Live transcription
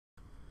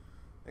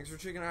Thanks for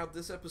checking out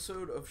this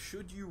episode of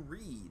Should You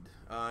Read.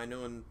 I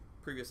know in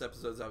previous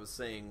episodes I was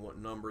saying what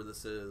number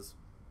this is.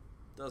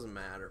 Doesn't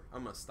matter.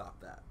 I'm going to stop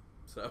that.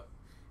 So,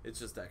 it's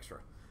just extra.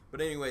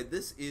 But anyway,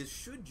 this is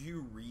Should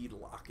You Read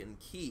Locke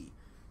Key.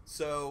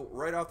 So,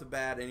 right off the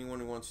bat, anyone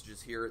who wants to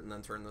just hear it and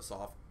then turn this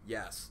off,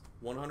 yes.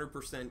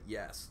 100%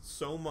 yes.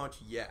 So much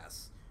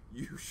yes.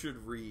 You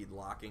should read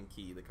Locke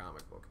Key, the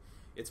comic book.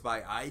 It's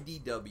by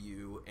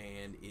IDW,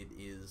 and it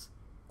is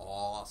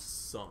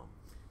awesome.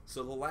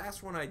 So the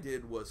last one I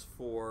did was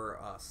for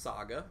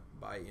Saga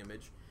by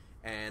Image,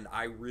 and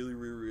I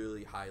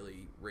really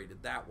highly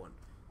rated that one.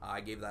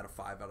 I gave that a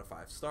 5 out of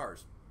 5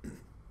 stars.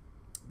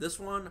 This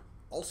one,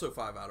 also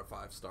 5 out of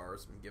 5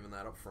 stars. I'm giving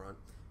that up front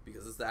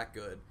because it's that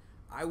good.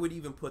 I would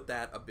even put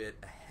that a bit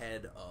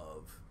ahead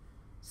of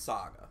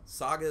Saga.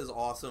 Saga is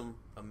awesome,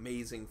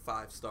 amazing,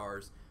 5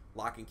 stars.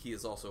 Locke Key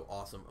is also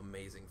awesome,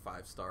 amazing,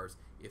 5 stars.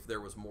 If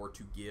there was more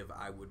to give,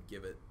 I would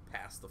give it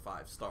past the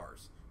 5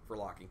 stars for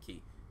Locke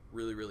Key.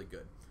 Really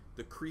good.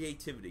 The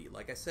creativity,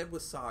 like I said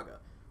with Saga,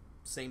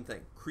 same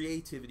thing.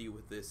 Creativity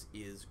with this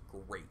is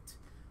great.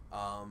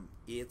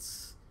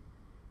 It's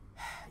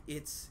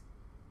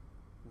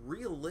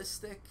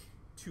realistic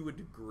to a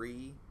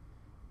degree,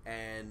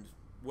 and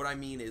what I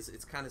mean is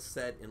it's kind of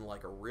set in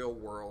like a real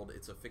world.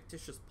 It's a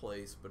fictitious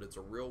place, but it's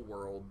a real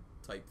world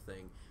type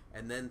thing,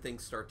 and then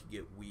things start to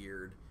get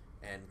weird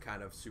and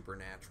kind of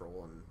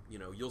supernatural, and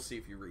you'll see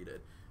if you read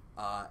it,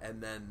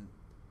 and then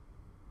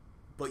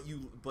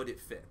but it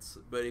fits,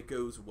 but it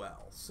goes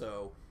well.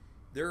 So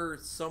there are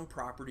some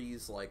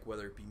properties, like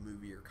whether it be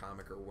movie or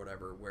comic or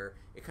whatever, where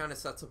it kind of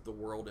sets up the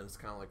world and it's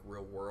kind of like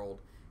real world,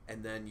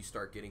 and then you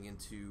start getting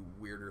into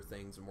weirder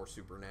things and more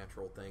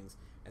supernatural things,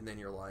 and then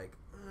you're like,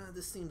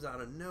 this seems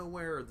out of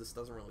nowhere, or this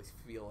doesn't really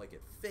feel like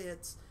it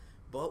fits.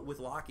 But with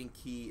Locke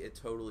Key, it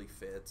totally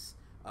fits,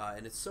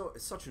 and it's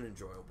such an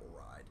enjoyable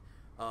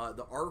ride.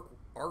 The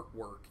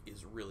artwork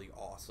is really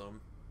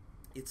awesome.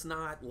 It's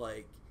not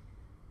like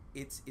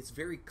it's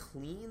very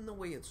clean the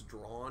way it's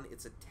drawn.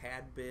 It's a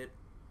tad bit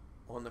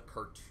on the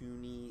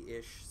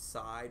cartoony-ish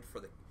side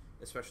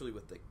especially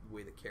with the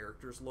way the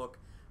characters look.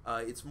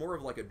 It's more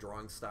of like a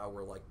drawing style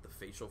where like the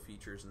facial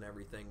features and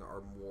everything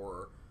are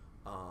more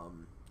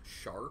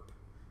sharp,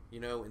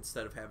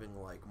 instead of having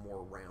like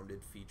more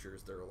rounded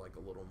features. They're like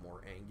a little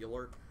more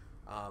angular.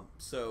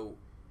 So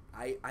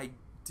I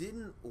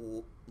didn't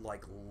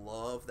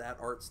love that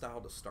art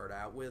style to start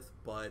out with,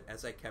 but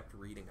as I kept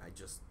reading, I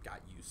just got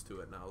used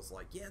to it, and I was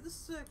like, yeah,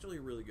 this is actually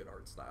a really good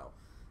art style,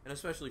 and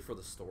especially for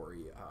the story,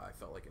 I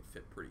felt like it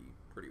fit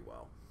pretty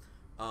well.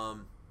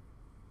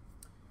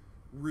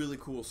 Really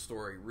cool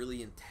story,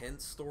 really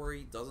intense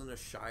story. Doesn't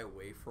shy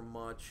away from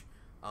much.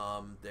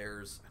 I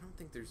don't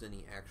think there's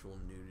any actual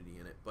nudity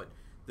in it, but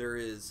there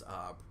is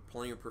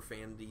plenty of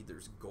profanity.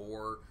 There's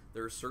gore.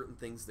 There are certain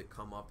things that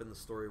come up in the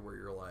story where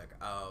you're like,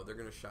 oh, they're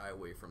going to shy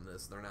away from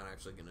this. They're not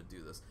actually going to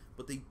do this.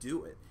 But they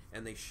do it,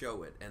 and they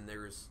show it, and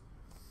there's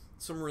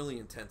some really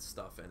intense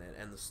stuff in it,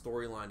 and the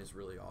storyline is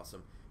really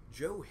awesome.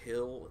 Joe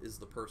Hill is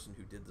the person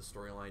who did the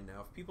storyline.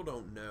 Now, if people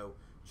don't know,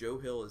 Joe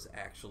Hill is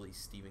actually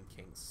Stephen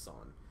King's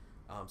son.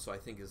 So I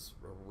think his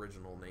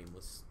original name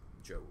was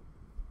Joe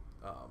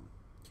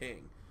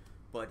King.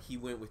 But he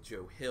went with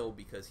Joe Hill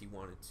because he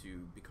wanted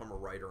to become a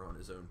writer on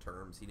his own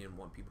terms. He didn't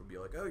want people to be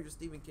like, oh, you're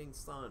Stephen King's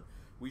son.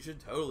 We should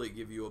totally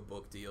give you a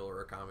book deal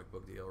or a comic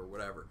book deal or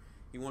whatever.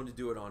 He wanted to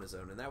do it on his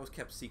own, and that was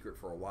kept secret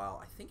for a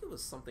while. I think it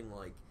was something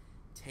like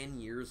 10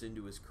 years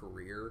into his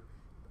career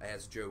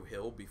as Joe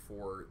Hill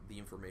before the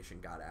information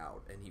got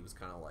out. And he was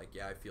kind of like,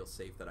 yeah, I feel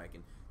safe that I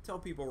can tell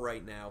people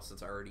right now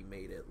since I already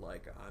made it.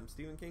 Like, I'm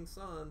Stephen King's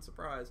son,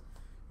 surprise.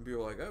 And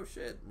people are like, oh,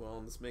 shit, well,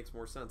 this makes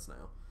more sense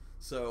now.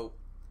 So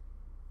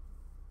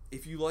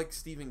if you like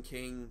Stephen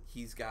King,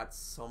 he's got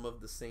some of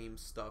the same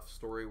stuff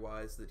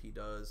story-wise that he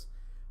does,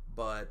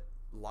 but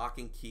Locke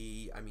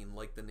Key, I mean,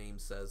 like the name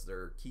says, there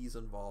are keys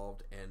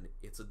involved, and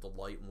it's a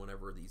delight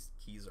whenever these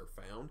keys are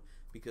found,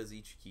 because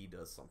each key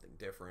does something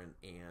different,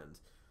 and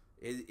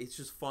it's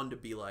just fun to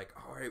be like,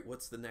 all right,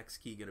 what's the next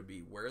key going to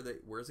be? Where's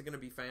it going to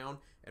be found,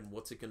 and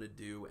what's it going to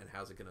do, and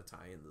how's it going to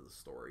tie into the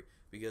story?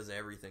 Because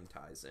everything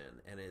ties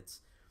in, and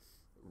it's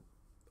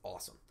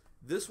awesome.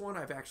 This one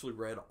I've actually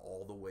read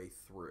all the way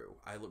through.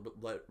 I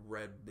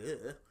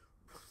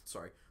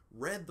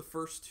read the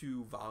first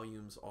 2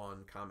 volumes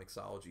on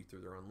Comixology through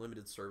their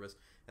unlimited service,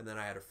 and then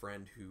I had a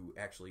friend who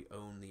actually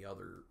owned the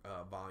other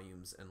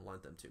volumes and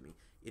lent them to me.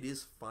 It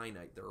is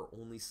finite. There are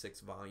only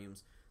 6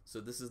 volumes, so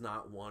this is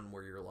not one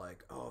where you're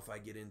like, oh, if I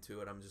get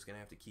into it, I'm just going to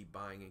have to keep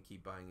buying and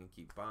keep buying and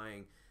keep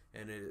buying,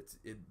 and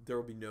there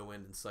will be no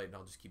end in sight, and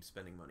I'll just keep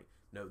spending money.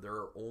 No, there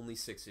are only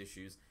 6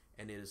 issues,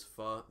 and it is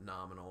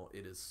phenomenal.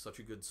 It is such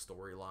a good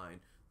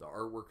storyline. The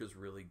artwork is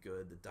really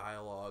good. The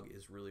dialogue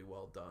is really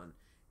well done.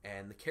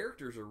 And the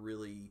characters are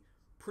really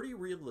pretty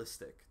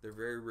realistic. They're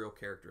very real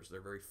characters.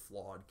 They're very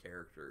flawed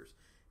characters.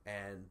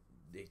 And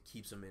it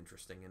keeps them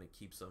interesting, and it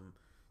keeps them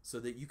so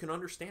that you can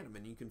understand them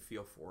and you can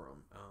feel for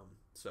them.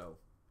 So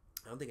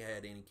I don't think I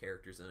had any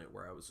characters in it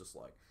where I was just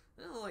like,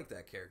 I don't like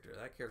that character.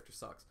 That character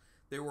sucks.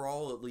 They were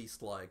all at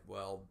least like,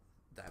 well,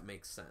 that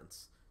makes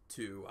sense.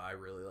 2, I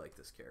really like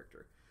this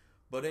character.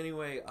 But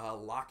anyway,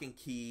 Locke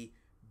Key,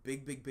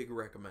 big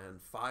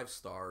recommend. 5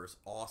 stars,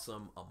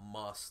 awesome, a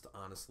must,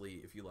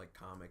 honestly, if you like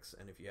comics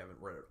and if you haven't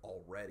read it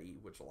already,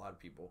 which a lot of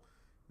people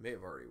may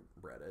have already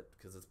read it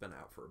because it's been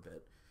out for a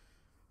bit.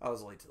 I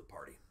was late to the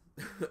party.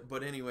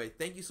 But anyway,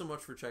 thank you so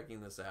much for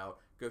checking this out.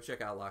 Go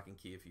check out Locke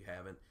Key if you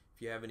haven't.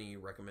 If you have any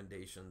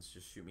recommendations,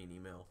 just shoot me an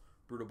email.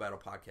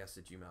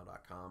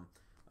 brutalbattlepodcast@gmail.com.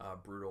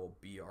 Brutal,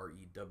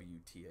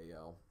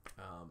 BREWTAL.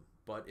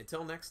 But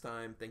until next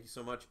time, thank you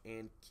so much,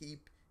 and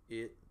keep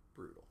it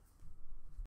brutal.